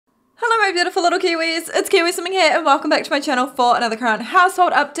my beautiful little Kiwis, it's Kiwi Swimming here and welcome back to my channel for another current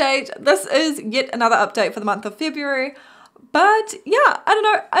household update. This is yet another update for the month of February, but yeah, I don't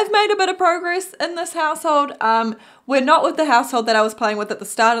know, I've made a bit of progress in this household. We're not with the household that I was playing with at the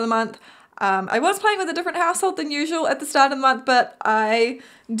start of the month. I was playing with a different household than usual at the start of the month, but I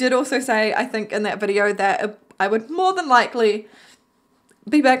did also say, I think in that video, that I would more than likely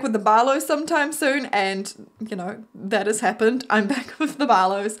be back with the Barlows sometime soon, and you know, that has happened. I'm back with the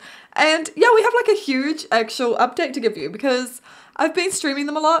Barlows, and yeah, we have like a huge actual update to give you because I've been streaming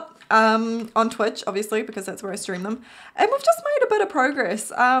them a lot on Twitch, obviously, because that's where I stream them, and we've just made a bit of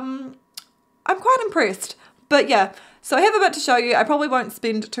progress. I'm quite impressed, but yeah, so I have a bit to show you. I probably won't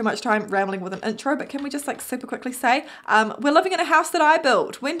spend too much time rambling with an intro, but can we just like super quickly say, we're living in a house that I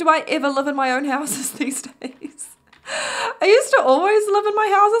built. When do I ever live in my own houses these days? I used to always live in my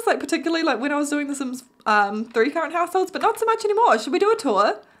houses, like particularly like when I was doing the Sims 3 current households, but not so much anymore. Should we do a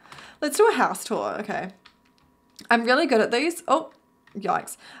tour? Let's do a house tour. Okay. I'm really good at these. Oh,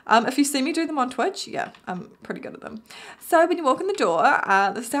 yikes. If you see me do them on Twitch, yeah, I'm pretty good at them. So when you walk in the door,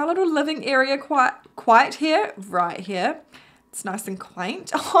 this is our little living area, quite here, right here. It's nice and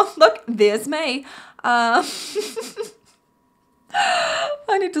quaint. Oh, look, there's me.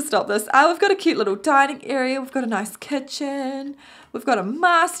 I need to stop this. We've got a cute little dining area. We've got a nice kitchen. We've got a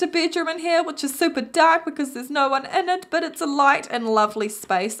master bedroom in here, which is super dark because there's no one in it, but it's a light and lovely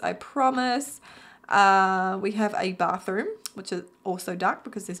space, I promise. We have a bathroom, which is also dark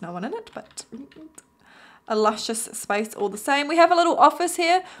because there's no one in it, but a luscious space all the same. We have a little office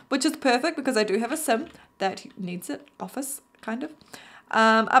here, which is perfect because I do have a Sim that needs it, office, kind of.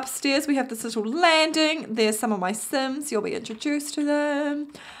 Upstairs we have this little landing. There's some of my Sims. You'll be introduced to them.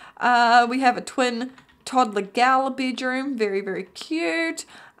 We have a twin toddler gal bedroom. Very, very cute.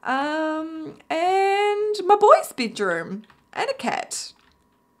 And my boy's bedroom. And a cat.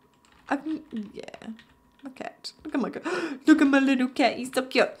 Yeah. My cat. Look at my little cat. He's so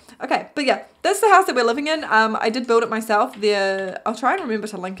cute. Okay, but yeah, that's the house that we're living in. I did build it myself. I'll try and remember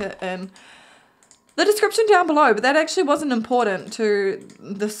to link it in the description down below, but that actually wasn't important to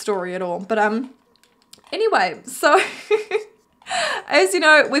the story at all. But anyway, so as you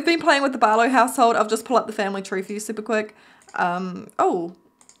know, we've been playing with the Barlow household. I'll just pull up the family tree for you super quick. Oh,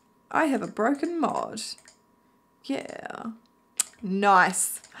 I have a broken mod. Yeah,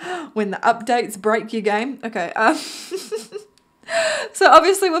 nice. When the updates break your game. Okay. So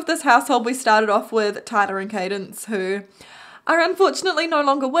obviously with this household, we started off with Tyler and Cadence, who are unfortunately no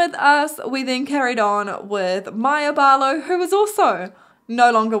longer with us. We then carried on with Maya Barlow, who was also no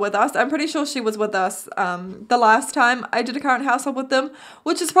longer with us. I'm pretty sure she was with us the last time I did a current household with them,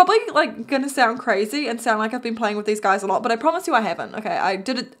 which is probably like gonna sound crazy and sound like I've been playing with these guys a lot, but I promise you I haven't. Okay, I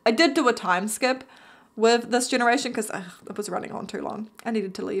did do a time skip with this generation because it was running on too long. I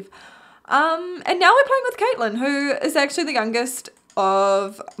needed to leave. And now we're playing with Caitlin, who is actually the youngest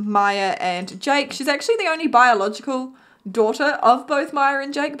of Maya and Jake. She's actually the only biological daughter of both Maya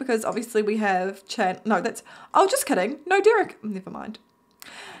and Jake, because obviously we have oh, just kidding. No, Derek. Never mind.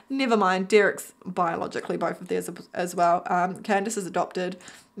 Derek's biologically both of theirs as well. Candace is adopted.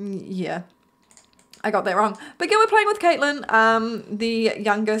 Yeah, I got that wrong. But yeah, we're playing with Caitlin, the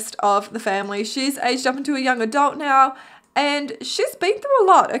youngest of the family. She's aged up into a young adult now, and she's been through a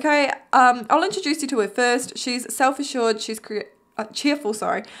lot, okay? I'll introduce you to her first. She's self-assured, she's cheerful,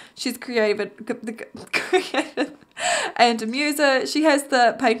 sorry. She's creative and amuser. She has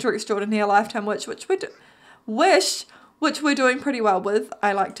the painter extraordinaire lifetime, which we're doing pretty well with,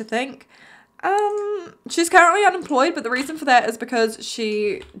 I like to think. She's currently unemployed, but the reason for that is because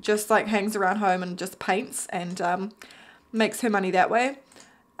she just like hangs around home and just paints and makes her money that way.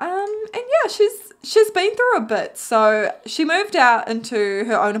 And yeah, she's been through a bit. So she moved out into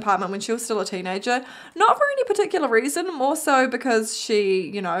her own apartment when she was still a teenager, not for any particular reason, more so because she,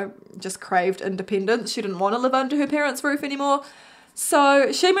 you know, just craved independence. She didn't want to live under her parents' roof anymore.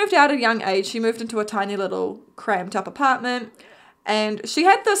 So she moved out at a young age. She moved into a tiny little cramped up apartment, and she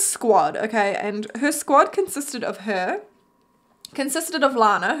had this squad, okay, and her squad consisted of Lana,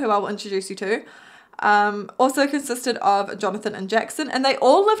 who I will introduce you to, also consisted of Jonathan and Jackson, and they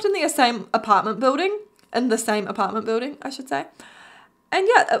all lived in the same apartment building, I should say. And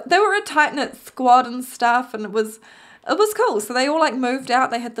yeah, they were a tight-knit squad and stuff, and it was cool. So they all like moved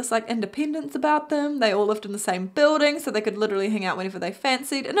out. They had this like independence about them. They all lived in the same building, so they could literally hang out whenever they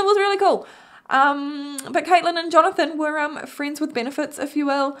fancied, and it was really cool. But Caitlin and Jonathan were friends with benefits, if you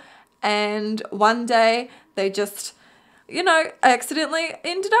will, and one day they just, you know, accidentally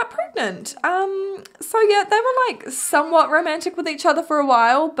ended up pregnant. So yeah, they were like somewhat romantic with each other for a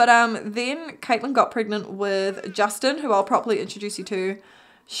while, but then Caitlin got pregnant with Justin, who I'll properly introduce you to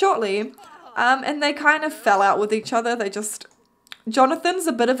shortly. And they kind of fell out with each other. Jonathan's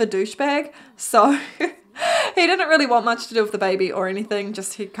a bit of a douchebag, so he didn't really want much to do with the baby or anything.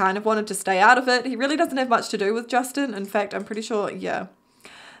 Just he kind of wanted to stay out of it. He really doesn't have much to do with Justin. In fact, I'm pretty sure, yeah,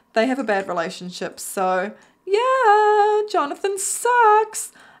 they have a bad relationship. So yeah, Jonathan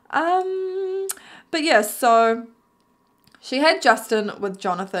sucks. But yeah, so she had Justin with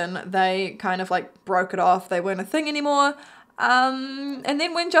Jonathan. They kind of like broke it off. They weren't a thing anymore. And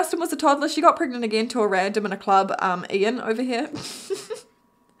then when Justin was a toddler, she got pregnant again to a random in a club, Ian over here,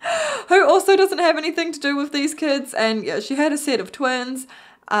 who also doesn't have anything to do with these kids. And yeah, she had a set of twins,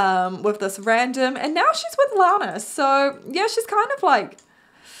 with this random, and now she's with Lana. So yeah, she's kind of like,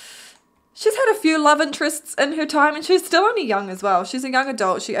 she's had a few love interests in her time, and she's still only young as well. She's a young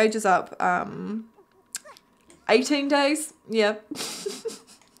adult. She ages up, 18 days. Yeah.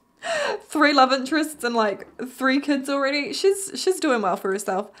 3 love interests and like 3 kids already. She's doing well for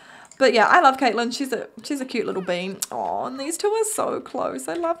herself. But yeah, I love Caitlin. She's a cute little bean. Oh, and these two are so close.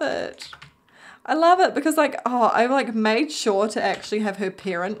 I love it. I love it because like, oh, I like made sure to actually have her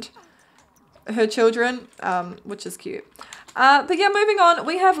parent her children, which is cute. But yeah, moving on,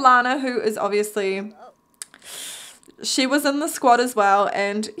 we have Lana, who is obviously, she was in the squad as well,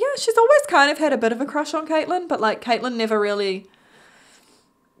 and yeah, she's always kind of had a bit of a crush on Caitlin, but like Caitlin never really,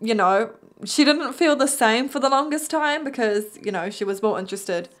 you know, she didn't feel the same for the longest time because, you know, she was more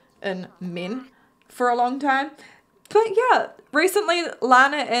interested in men for a long time. But yeah, recently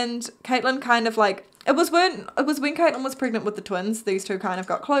Lana and Caitlin kind of like, it was when Caitlin was pregnant with the twins, these two kind of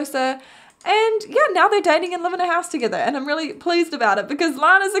got closer. And yeah, now they're dating and live in a house together, and I'm really pleased about it because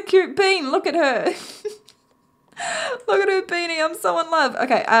Lana's a cute bean. Look at her. Look at her beanie. I'm so in love.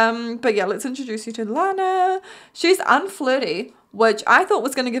 Okay, but yeah, let's introduce you to Lana. She's unflirty, which I thought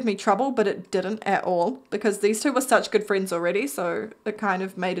was going to give me trouble, but it didn't at all because these two were such good friends already, so it kind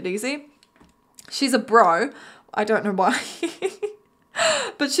of made it easy. She's a bro. I don't know why,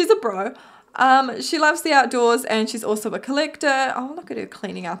 but she's a bro. She loves the outdoors, and she's also a collector. Oh, look at her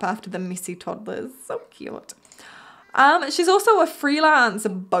cleaning up after the messy toddlers. So cute. She's also a freelance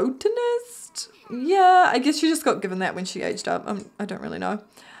botanist. Yeah, I guess she just got given that when she aged up. I don't really know.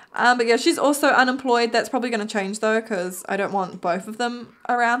 But yeah, she's also unemployed. That's probably going to change though, because I don't want both of them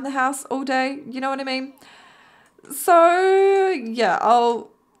around the house all day. You know what I mean? So yeah, I'll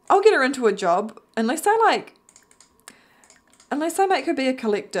get her into a job unless I make her be a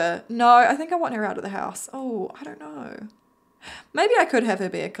collector. No, I think I want her out of the house. Oh, I don't know. Maybe I could have her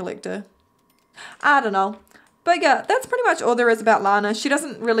be a collector. I don't know. But yeah, that's pretty much all there is about Lana. She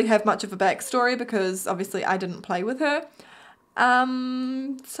doesn't really have much of a backstory because obviously I didn't play with her.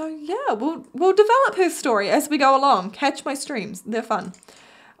 So yeah, we'll develop her story as we go along. Catch my streams. They're fun.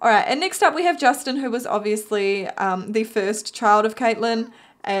 Alright, and next up we have Justin, who was obviously the first child of Caitlin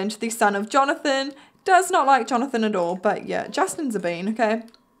and the son of Jonathan. Does not like Jonathan at all, but yeah, Justin's a bean, okay?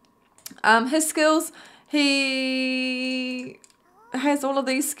 His skills, he has all of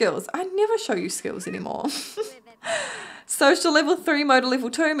these skills. I never show you skills anymore. Social level 3, motor level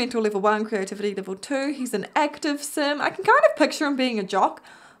 2, mental level 1, creativity level 2. He's an active sim. I can kind of picture him being a jock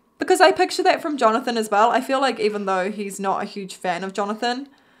because I picture that from Jonathan as well. I feel like even though he's not a huge fan of Jonathan.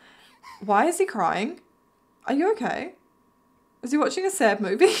 Why is he crying? Are you okay? Is he watching a sad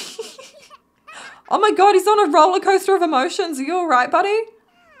movie? Oh my god, he's on a roller coaster of emotions. Are you alright, buddy?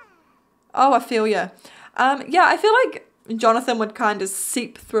 Oh, I feel ya. Yeah, I feel like Jonathan would kind of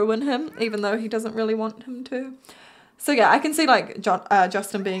seep through in him, even though he doesn't really want him to. So yeah, I can see like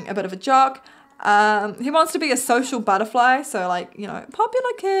Justin being a bit of a jock. He wants to be a social butterfly, so like, you know,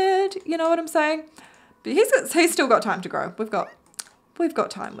 popular kid, you know what I'm saying? But he's still got time to grow. We've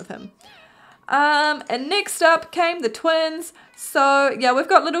got time with him. And next up came the twins. So yeah, we've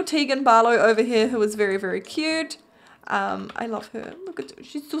got little Tegan Barlow over here who is very, very cute. I love her. Look at her.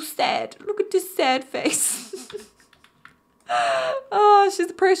 She's so sad. Look at this sad face. Oh,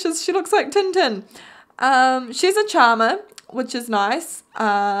 she's precious. She looks like Tintin. She's a charmer, which is nice.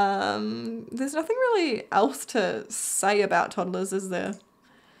 There's nothing really else to say about toddlers, is there?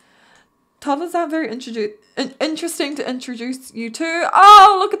 Toddlers aren't very interesting to introduce you to.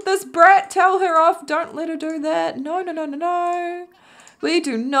 Oh, look at this brat. Tell her off. Don't let her do that. No, no, no, no, no. We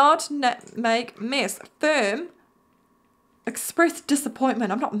do not make mess. Firm. Express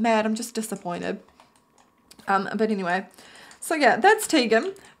disappointment. I'm not mad. I'm just disappointed. But anyway. So yeah, that's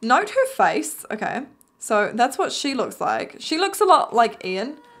Tegan. Note her face. Okay. So that's what she looks like. She looks a lot like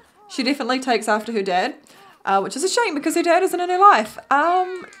Ian. She definitely takes after her dad. Which is a shame because her dad isn't in her life.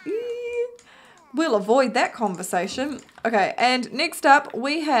 We'll avoid that conversation. Okay, and next up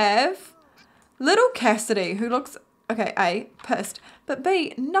we have little Cassidy, who looks okay, A, pissed, but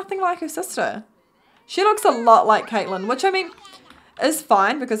B, nothing like her sister. She looks a lot like Caitlin, which I mean is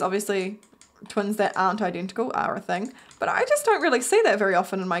fine because obviously twins that aren't identical are a thing, but I just don't really see that very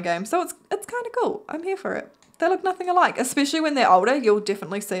often in my game, so it's kind of cool. I'm here for it. They look nothing alike, especially when they're older. You'll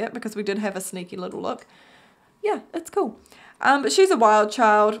definitely see it because we did have a sneaky little look. Yeah, it's cool. But she's a wild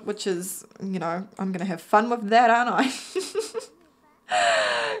child, which is, you know, I'm going to have fun with that, aren't I?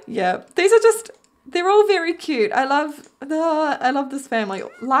 Yeah, these are just, they're all very cute. I love this family.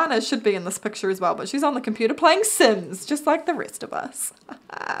 Lana should be in this picture as well, but she's on the computer playing Sims, just like the rest of us.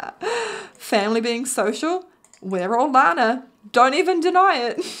 Family being social, we're all Lana. Don't even deny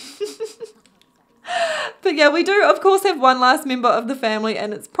it. But yeah, we do, of course, have one last member of the family,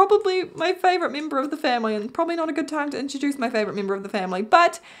 and it's probably my favourite member of the family, and probably not a good time to introduce my favourite member of the family.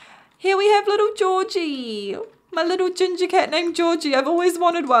 But here we have little Georgie. My little ginger cat named Georgie. I've always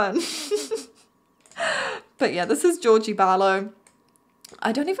wanted one. But yeah, this is Georgie Barlow.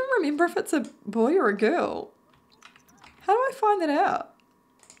 I don't even remember if it's a boy or a girl. How do I find that out?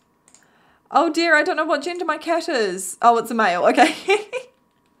 Oh dear, I don't know what gender my cat is. Oh, it's a male. Okay.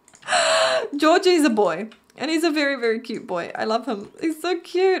 Georgie's a boy, and he's a very, very cute boy. I love him. He's so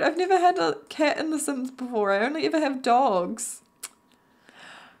cute. I've never had a cat in The Sims before. I only ever have dogs.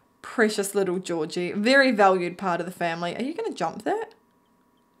 Precious little Georgie. Very valued part of the family. Are you going to jump that?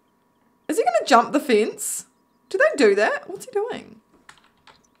 Is he going to jump the fence? Do they do that? What's he doing?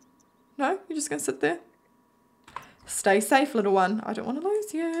 No? You're just going to sit there? Stay safe, little one. I don't want to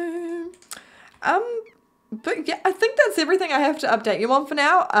lose you. But yeah, I think that's everything I have to update you on for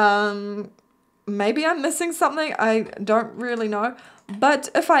now. Maybe I'm missing something. I don't really know. But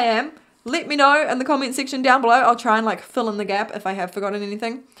if I am, let me know in the comment section down below. I'll try and like fill in the gap if I have forgotten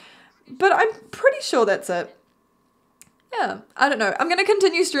anything. But I'm pretty sure that's it. Yeah, I don't know. I'm going to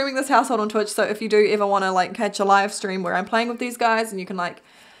continue streaming this household on Twitch. So if you do ever want to like catch a live stream where I'm playing with these guys and you can like,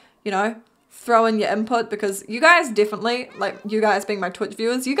 you know, throw in your input, because you guys definitely, like you guys being my Twitch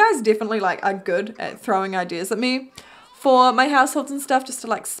viewers, you guys definitely like are good at throwing ideas at me for my households and stuff, just to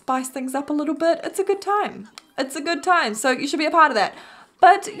like spice things up a little bit. It's a good time. It's a good time. So you should be a part of that.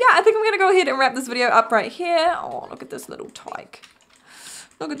 But yeah, I think I'm going to go ahead and wrap this video up right here. Oh, look at this little tyke.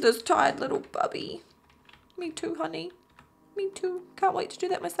 Look at this tired little bubby. Me too, honey. Me too. Can't wait to do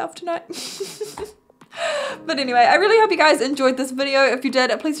that myself tonight. But anyway, I really hope you guys enjoyed this video. If you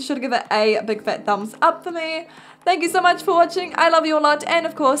did, please be sure to give it a big fat thumbs up for me. Thank you so much for watching. I love you a lot. And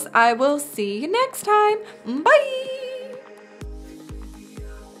of course, I will see you next time. Bye!